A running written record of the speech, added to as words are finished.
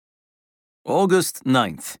August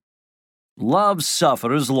 9th. Love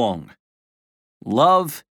suffers long.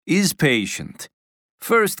 Love is patient.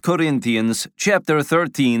 1 Corinthians chapter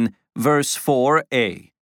 13, verse 4a.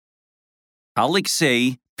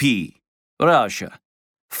 Alexei P., Russia.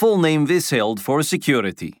 Full name withheld for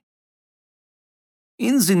security.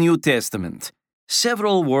 In the New Testament,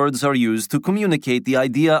 several words are used to communicate the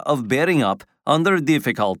idea of bearing up under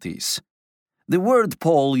difficulties. The word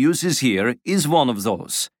Paul uses here is one of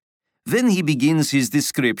those. Then he begins his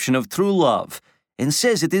description of true love and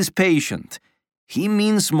says it is patient. He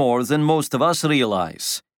means more than most of us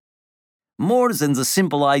realize. More than the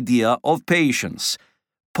simple idea of patience,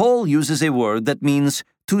 Paul uses a word that means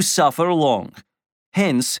to suffer long.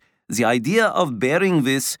 Hence, the idea of bearing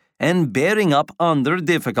with and bearing up under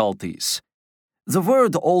difficulties. The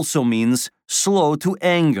word also means slow to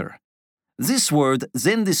anger. This word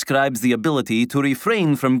then describes the ability to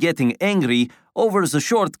refrain from getting angry over the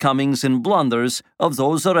shortcomings and blunders of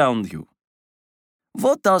those around you.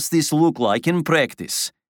 What does this look like in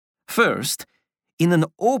practice? First, in an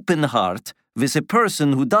open heart with a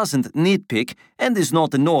person who doesn't nitpick and is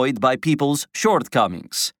not annoyed by people's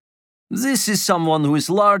shortcomings. This is someone who is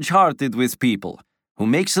large-hearted with people, who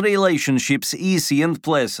makes relationships easy and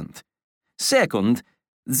pleasant. Second,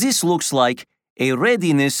 this looks like a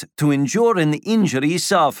readiness to endure an injury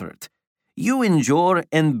suffered. You endure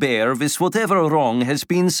and bear with whatever wrong has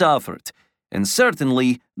been suffered, and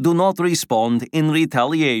certainly do not respond in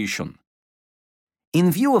retaliation. In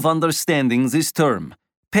view of understanding this term,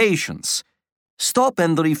 patience, stop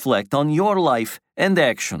and reflect on your life and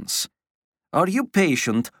actions. Are you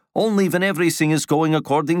patient only when everything is going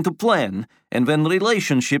according to plan and when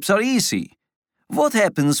relationships are easy? What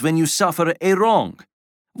happens when you suffer a wrong?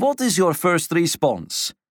 What is your first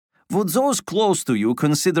response? Would those close to you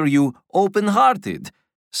consider you open-hearted,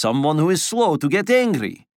 someone who is slow to get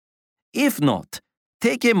angry? If not,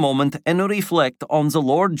 take a moment and reflect on the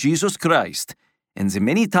Lord Jesus Christ and the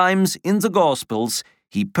many times in the Gospels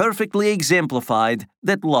he perfectly exemplified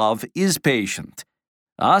that love is patient.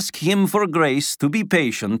 Ask him for grace to be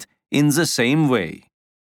patient in the same way.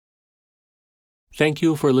 Thank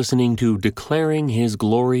you for listening to Declaring His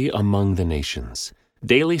Glory Among the Nations,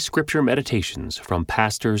 daily scripture meditations from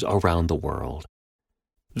pastors around the world.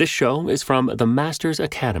 This show is from the Masters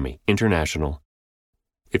Academy International.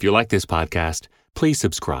 If you like this podcast, please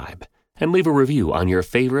subscribe and leave a review on your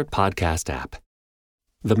favorite podcast app.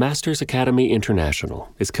 The Masters Academy International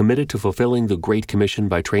is committed to fulfilling the Great Commission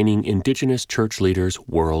by training Indigenous church leaders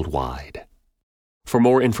worldwide. For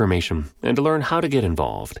more information and to learn how to get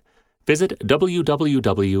involved, visit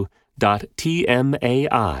www.tmai.org.